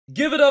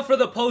Give it up for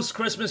the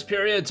post-Christmas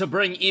period to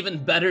bring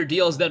even better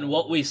deals than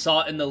what we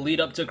saw in the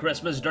lead-up to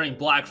Christmas during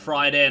Black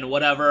Friday and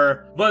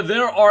whatever. But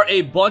there are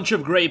a bunch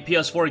of great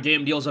PS4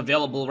 game deals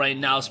available right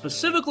now,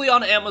 specifically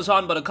on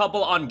Amazon, but a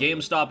couple on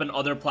GameStop and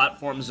other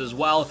platforms as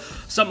well.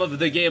 Some of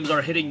the games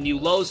are hitting new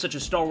lows, such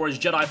as Star Wars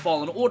Jedi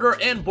Fallen Order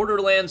and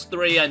Borderlands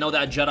 3. I know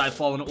that Jedi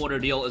Fallen Order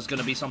deal is going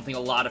to be something a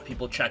lot of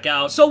people check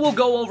out. So we'll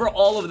go over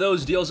all of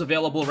those deals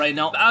available right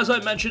now. As I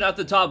mentioned at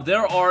the top,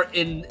 there are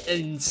an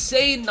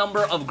insane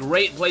number of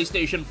great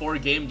PlayStation 4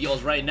 game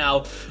deals right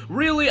now.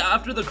 Really,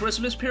 after the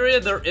Christmas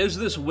period, there is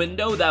this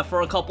window that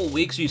for a couple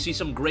weeks you see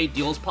some great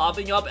deals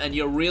popping up, and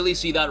you really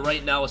see that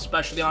right now,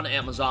 especially on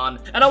Amazon.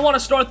 And I want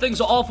to start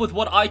things off with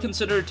what I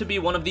consider to be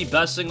one of the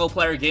best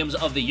single-player games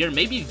of the year,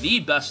 maybe the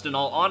best in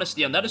all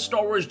honesty, and that is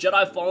Star Wars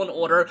Jedi Fallen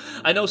Order.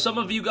 I know some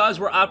of you guys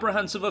were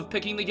apprehensive of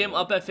picking the game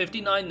up at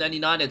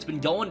 $59.99. It's been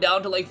going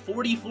down to like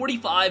 $40,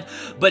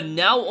 $45, but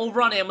now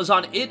over on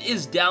Amazon, it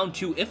is down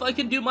to, if I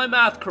can do my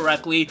math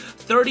correctly,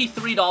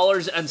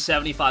 $33.75.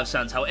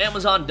 How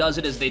Amazon does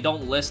it is they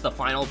don't list the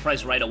final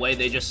price right away.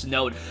 They just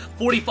note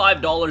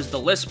 $45 the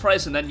list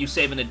price, and then you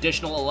save an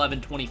additional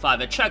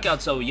 $11.25 at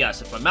checkout. So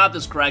yes, if my math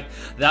is correct,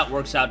 that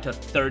works out to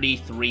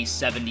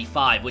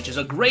 $33.75, which is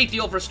a great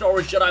deal for Star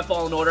Wars Jedi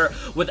Fallen Order.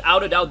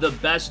 Without a doubt, the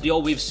best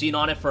deal we've seen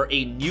on it for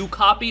a new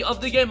copy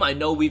of the game. I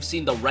know we've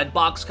seen the red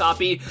box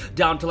copy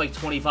down to like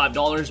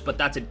 $25, but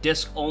that's a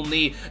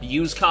disc-only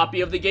used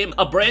copy of the game.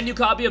 A brand new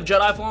copy of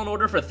Jedi Fallen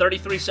Order for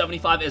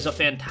 $33.75 is a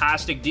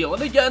fantastic deal.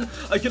 And again,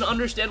 I can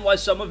understand why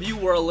some of you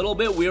were a little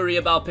bit weary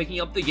about picking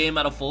up the game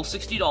at a full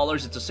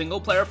 $60. It's a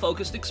single-player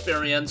focused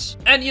experience.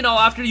 And, you know,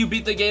 after you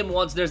beat the game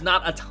once, there's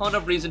not a ton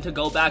of reason to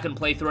go back and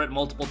play through it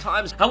multiple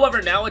times.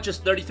 However, now at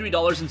just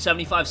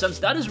 $33.75,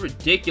 that is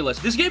ridiculous.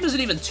 This game isn't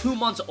even 2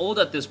 months old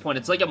at this point.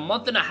 It's like a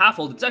month and a half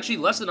old. It's actually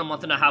less than a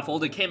month and a half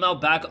old. It came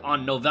out back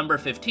on November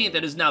 15th.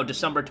 It is now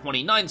December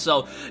 29th,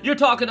 so you're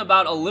talking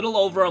about a little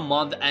over a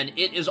month, and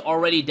it is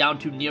already down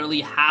to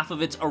nearly half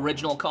of its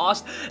original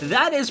cost.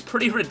 That is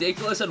pretty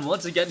ridiculous, and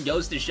once again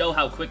goes to show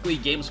how quickly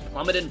games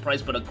plummet in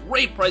price, but a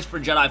great price for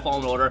Jedi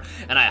Fallen Order,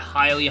 and I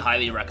highly,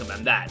 highly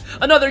recommend that.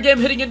 Another game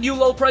hitting a new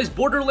low price,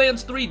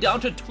 Borderlands 3,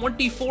 down to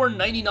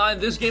 $24.99.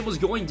 This game was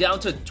going down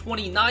to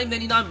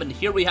 $29.99, but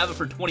here we have it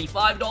for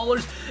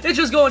 $25. It's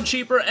just going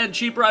cheaper and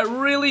cheaper. I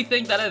really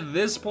think that at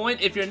this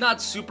point, if you're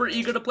not super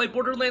eager to play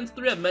Borderlands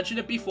 3, I've mentioned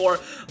it before,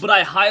 but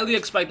I highly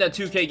expect that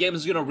 2K Games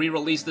is going to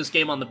re-release this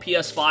game on the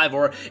PS5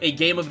 or a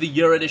Game of the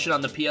Year edition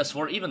on the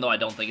PS4, even though I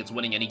don't think it's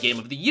winning any Game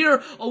of the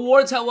Year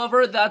awards.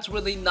 However, that's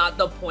really not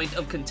the point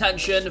of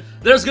contention.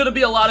 There's going to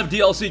be a lot of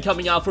DLC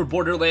coming out for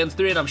Borderlands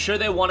 3, and I'm sure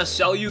they want to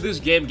sell you this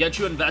game, get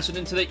you invested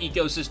into the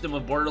ecosystem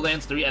of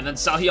Borderlands 3, and then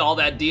sell you all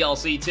that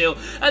DLC too,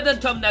 and then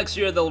come next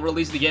year, they'll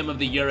release the Game of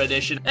the Year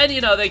edition, and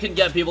you know, they can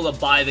get people to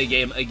buy the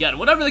game again.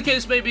 Whatever the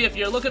case may be, if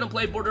you're looking to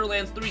play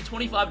Borderlands 3,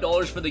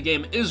 $25 for the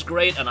game is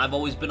great, and I've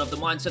always been of the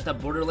mindset that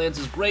Borderlands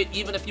is great,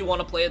 even if you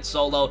want to play it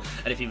solo,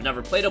 and if you've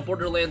never played a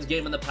Borderlands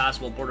game in the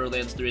past, well,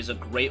 Borderlands 3 is a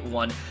great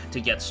one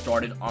to get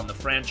started on the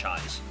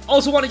franchise.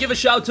 Also want to give a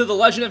shout out to The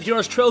Legend of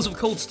Heroes Trails of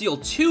Cold Steel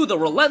 2. The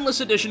Relentless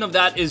edition of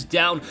that is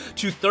down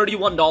to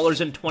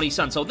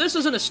 $31.20. So this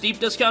isn't a steep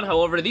discount,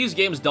 however, these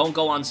games don't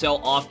go on sale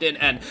often,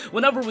 and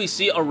whenever we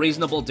see a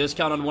reasonable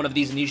discount on one of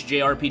these niche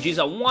JRPGs,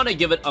 I want to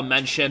give it a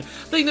mention. I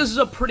think this is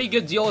a pretty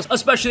good deal,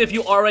 especially if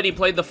you already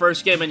played the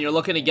first game and you're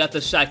looking to get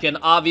the second.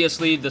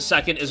 Obviously, the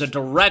second is a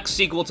direct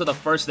sequel to the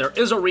first. There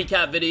is a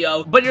recap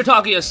video, but you're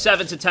talking a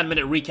 7 to 10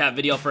 minute recap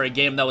video for a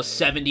game that was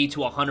 70 to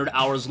 100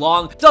 hours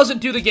long. Doesn't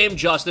do the game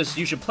justice.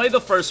 You should play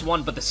the first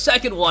one, but the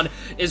second one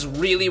is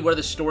really where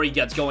the story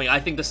gets going. I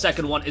think the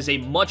second one is a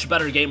much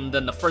better game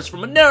than the first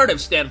from a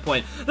narrative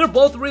standpoint. They're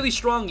both really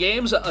strong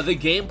games. The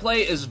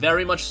gameplay is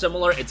very much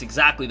similar. It's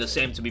exactly the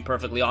same, to be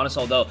perfectly honest,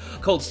 although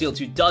Cold Steel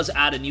 2 does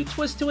add a new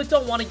twist to it.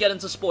 Don't want to get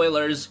into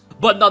spoilers,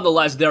 but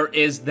nonetheless, there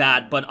is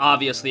that. But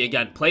obviously,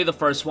 again, play the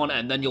first one,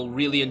 and then you'll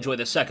really enjoy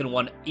the second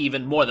one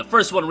even more. The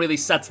first one really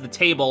sets the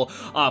table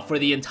for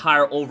the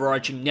entire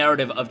overarching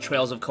narrative of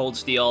Trails of Cold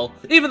Steel.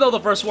 Even though the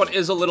first one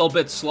is a little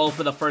bit slow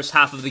for the first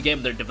half of the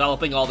game, they're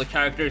developing all the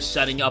characters,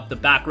 setting up the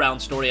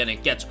background story, and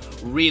it gets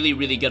really,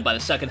 really good by the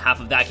second half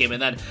of that game,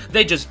 and then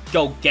they just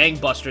go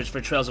gangbusters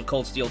for Trails of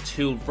Cold Steel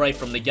 2 right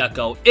from the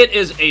get-go. It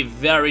is a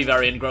very,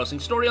 very engrossing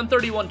story, and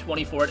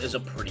 $31.20 for it is a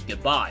pretty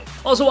good buy.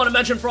 Also want to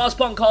mention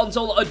Frostpunk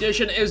Console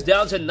Edition is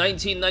down to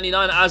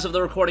 $19.99 as of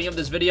the recording of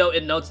this video.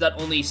 It notes that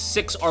only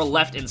 6 are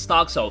left in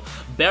stock, so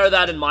bear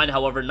that in mind.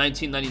 However,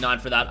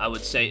 $19.99 for that, I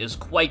would say, is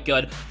quite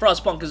good.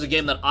 Frostpunk is a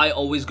game that I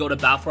always go to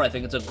bat for. I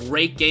think it's a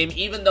great game,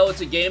 even though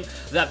it's a game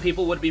that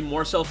people would be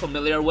more so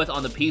familiar with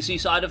on the PC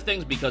side of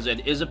things, because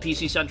it is a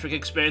PC-centric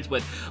experience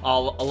with a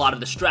lot of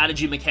the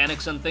strategy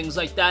mechanics and things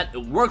like that.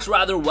 It works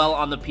rather well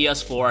on the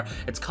PS4.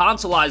 It's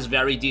consoleized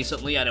very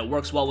decently, and it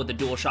works well with the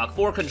DualShock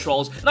 4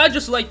 controls, and I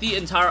just like the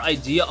entire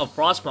idea of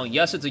Frostpunk.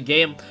 Yes, it's a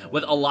game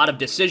with a lot of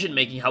decision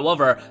making.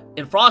 However,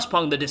 in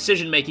Frostpunk, the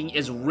decision making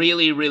is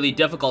really, really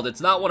difficult.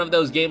 It's not one of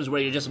those games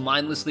where you're just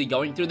mindlessly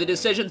going through the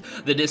decisions.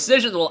 The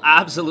decisions will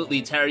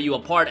absolutely tear you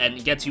apart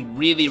and gets you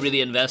really,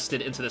 really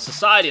invested into the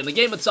society. And the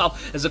game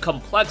itself is a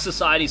complex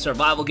society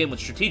survival game with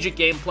strategic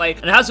gameplay,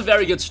 and it has a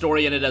very good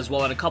story in it as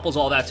well, and it couples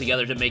all that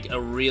together to make a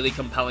really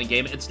compelling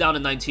game. It's down to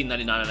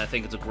 $19.99, and I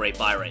think it's a great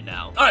buy right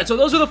now. Alright, so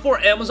those are the 4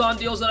 Amazon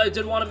deals that I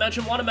did want to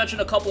mention. Want to mention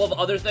a couple of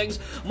other things.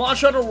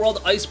 Monster Hunter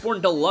World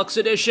Iceborne Deluxe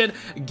Edition.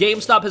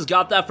 GameStop has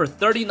got that for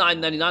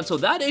 $39.99, so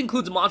that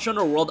includes Monster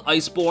Hunter World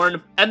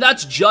Iceborne, and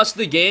that's just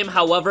the game.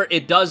 However,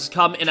 it does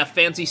come in a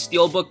fancy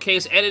steelbook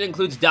case, and it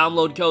includes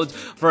download codes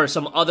for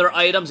some other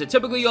items. It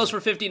typically goes for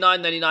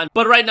 $59.99,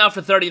 but right now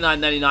for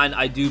 $39.99,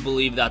 I do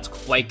believe that's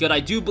quite good. I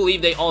do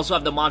believe they also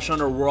have the Monster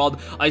Hunter World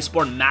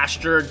Iceborne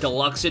Master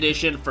Deluxe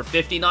Edition for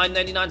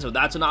 $59.99, so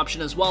that's an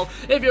option as well.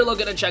 If you're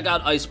looking to check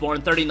out Iceborne,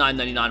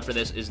 $39.99 for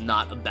this is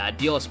not a bad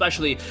deal,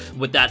 especially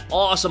with that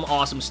awesome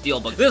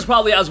steelbook. This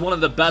probably has one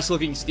of the best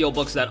looking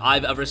steelbooks that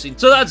I've ever seen,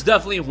 so that's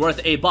definitely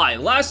worth a buy.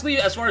 Lastly,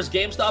 as far as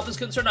GameStop is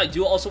concerned, I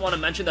do also want to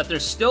mention that they're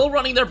still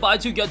running their buy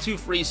 2 get 2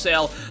 free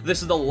sale.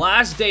 This is the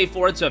last day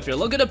for it, so if you're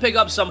looking to pick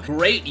up some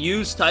great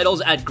used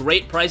titles at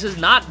great prices,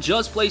 not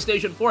just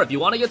PlayStation 4, if you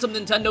want to get some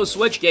Nintendo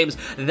Switch games,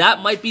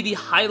 that might be the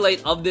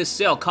highlight of this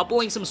sale.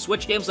 Coupling some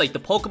Switch games like the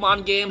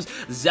Pokemon games,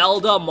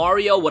 Zelda,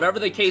 Mario, whatever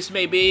the case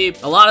may be,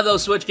 a lot of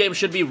those Switch games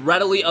should be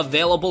readily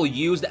available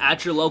used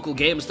at your local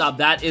GameStop.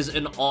 That is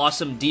an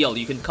awesome deal.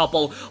 You can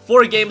couple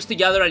 4 games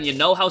together, and you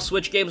know how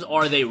Switch games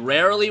are. They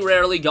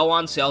rarely go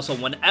on sale, so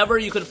whenever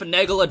you can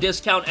finagle a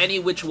discount any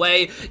which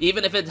way,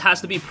 even if it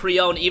has to be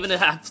pre-owned, even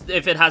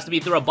if it has to be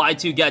through a buy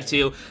 2 get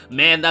 2,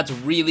 man, that's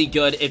really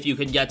good if you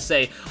can get,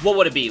 say, what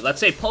would it be? Let's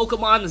say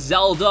Pokemon,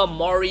 Zelda,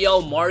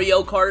 Mario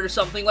Kart or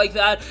something like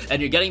that,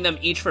 and you're getting them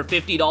each for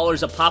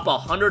 $50 a pop,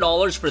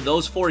 $100 for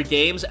those 4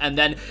 games, and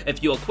then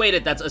if you equate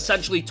it, that's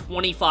essentially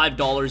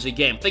 $25 a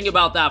game. Think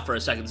about that for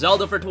a second.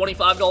 Zelda for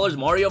 $25,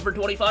 Mario for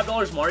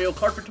 $25, Mario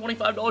Kart for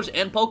 $25,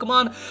 and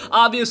Pokemon.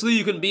 Obviously,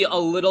 you can be a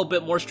little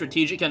bit more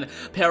strategic and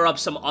pair up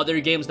some other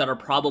games that are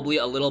probably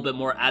a little bit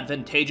more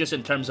advantageous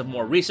in terms of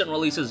more recent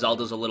releases.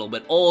 Zelda's a little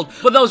bit old,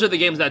 but those are the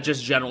games that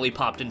just generally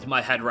popped into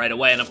my head right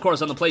away. And of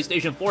course, on the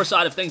PlayStation 4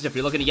 side of things, if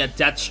you're looking to get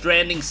Death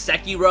Stranding,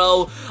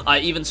 Sekiro,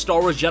 even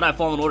Star Wars Jedi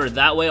Fallen Order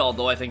that way,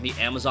 although I think the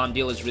Amazon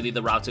deal is really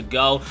the route to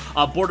go.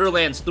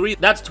 Borderlands 3,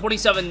 that's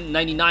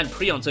 $27.99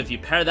 pre-owned, so if you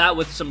pair that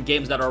with some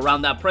games that are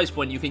around that price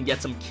point, you can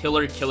get some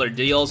killer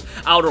deals.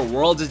 Outer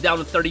Worlds is down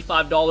to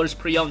 $35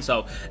 pre-owned,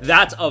 so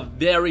that's a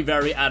very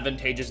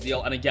advantageous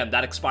deal, and again,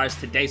 that expires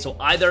today, so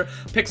either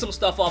pick some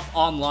stuff up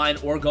online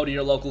or go to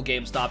your local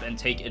GameStop and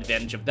take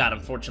advantage of that.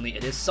 Unfortunately,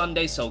 it is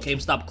Sunday, so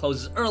GameStop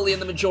closes early in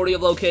the majority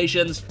of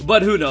locations,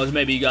 but who knows,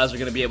 maybe you guys are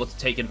going to be able to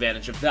take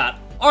advantage of that.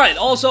 Alright,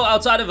 also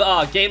outside of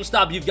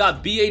GameStop, you've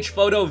got BH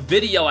Photo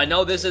Video. I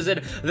know this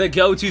isn't the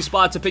go-to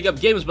spot to pick up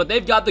games, but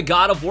they've got the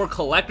God of War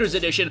Collector's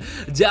Edition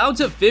down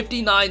to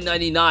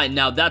 $59.99.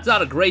 Now, that's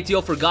not a great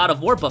deal for God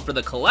of War, but for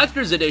the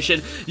Collector's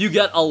Edition, you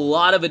get a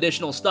lot of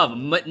additional stuff.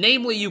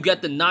 Namely, you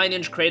get the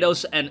 9-inch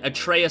Kratos and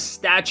Atreus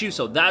statue,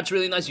 so that's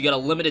really nice. You get a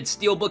limited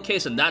steelbook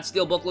case, and that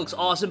steelbook looks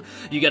awesome.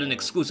 You get an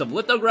exclusive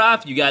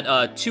lithograph, you get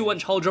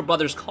 2-inch Huldra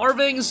Brothers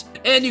carvings,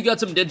 and you get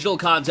some digital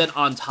content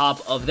on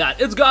top of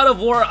that. It's God of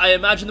War. I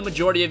imagine the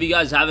majority of you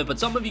guys have it, but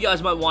some of you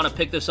guys might want to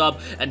pick this up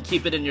and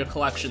keep it in your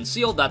collection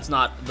sealed. That's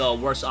not the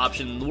worst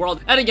option in the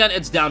world. And again,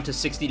 it's down to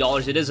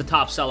 $60. It is a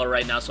top seller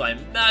right now, so I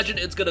imagine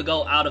it's going to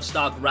go out of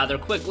stock rather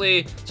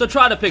quickly, so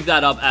try to pick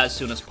that up as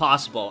soon as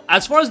possible.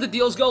 As far as the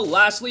deals go,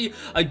 lastly,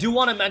 I do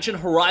want to mention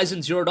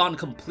Horizon Zero Dawn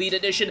Complete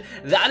Edition.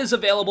 That is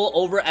available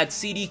over at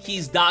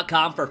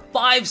cdkeys.com for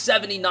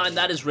 $5.79.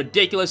 That is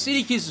ridiculous.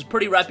 CD Keys is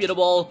pretty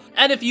reputable,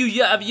 and if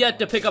you have yet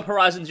to pick up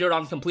Horizon Zero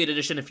Dawn Complete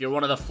Edition, if you're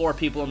one of the 4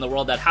 people in the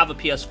world that have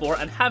a PS4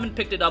 and haven't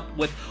picked it up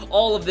with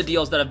all of the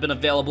deals that have been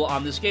available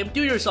on this game,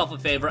 do yourself a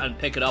favor and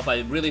pick it up.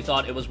 I really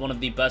thought it was one of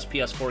the best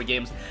PS4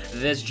 games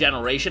this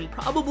generation.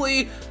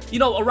 Probably, you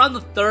know, around the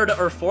 3rd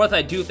or 4th,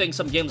 I do think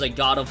some games like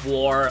God of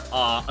War,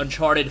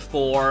 Uncharted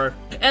 4,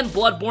 and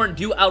Bloodborne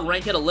do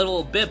outrank it a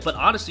little bit, but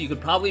honestly, you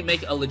could probably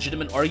make a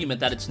legitimate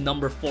argument that it's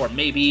number 4,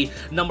 maybe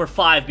number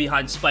 5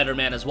 behind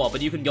Spider-Man as well,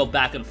 but you can go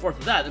back and forth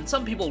with that, and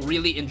some people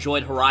really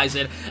enjoyed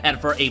Horizon, and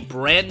for a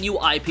brand new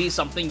IP,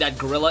 something that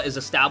Guerrilla is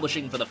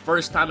establishing for the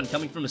first time and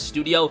coming from a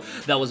studio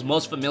that was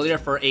most familiar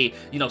for a,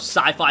 you know,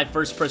 sci-fi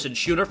first-person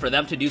shooter, for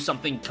them to do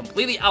something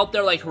completely out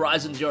there like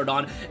Horizon Zero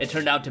Dawn, it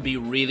turned out to be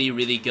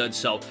really good,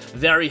 so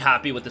very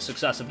happy with the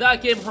success of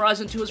that game.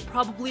 Horizon 2 is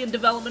probably in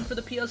development for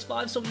the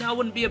PS5, so now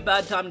wouldn't be a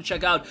bad time to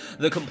check out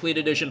the Complete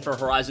Edition for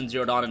Horizon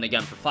Zero Dawn, and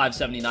again, for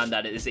 $5.79,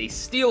 that is a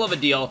steal of a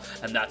deal,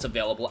 and that's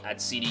available at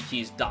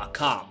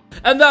cdkeys.com.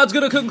 And that's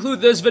gonna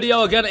conclude this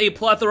video. Again, a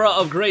plethora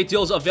of great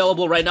deals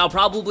available right now,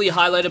 probably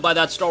highlighted by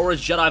that Star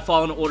Wars Jedi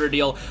Fallen Order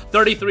deal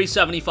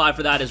 $33.75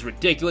 for that is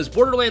ridiculous.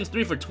 Borderlands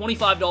 3 for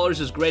 $25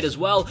 is great as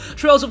well.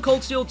 Trails of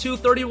Cold Steel 2,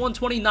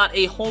 $31.20, not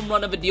a home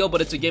run of a deal,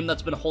 but it's a game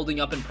that's been holding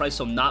up in price,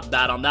 so not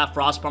bad on that.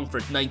 Frostpunk for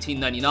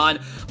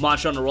 $19.99.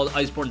 Monster Hunter World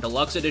Iceborne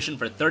Deluxe Edition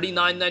for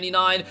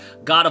 $39.99.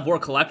 God of War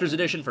Collector's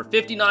Edition for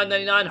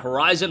 $59.99.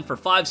 Horizon for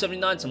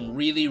 $5.79. Some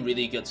really,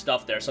 really good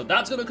stuff there. So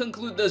that's going to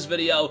conclude this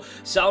video.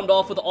 Sound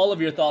off with all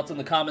of your thoughts in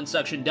the comment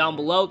section down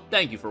below.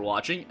 Thank you for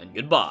watching, and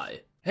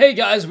goodbye. Hey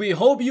guys, we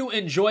hope you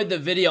enjoyed the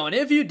video, and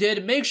if you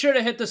did, make sure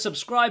to hit the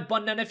subscribe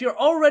button, and if you're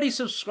already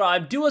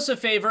subscribed, do us a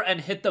favor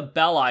and hit the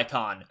bell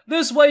icon.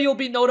 This way you'll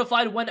be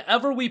notified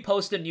whenever we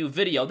post a new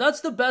video. That's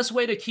the best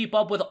way to keep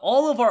up with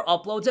all of our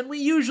uploads, and we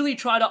usually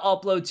try to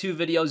upload 2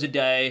 videos a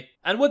day.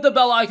 And with the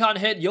bell icon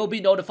hit, you'll be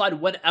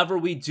notified whenever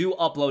we do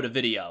upload a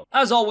video.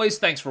 As always,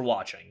 thanks for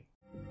watching.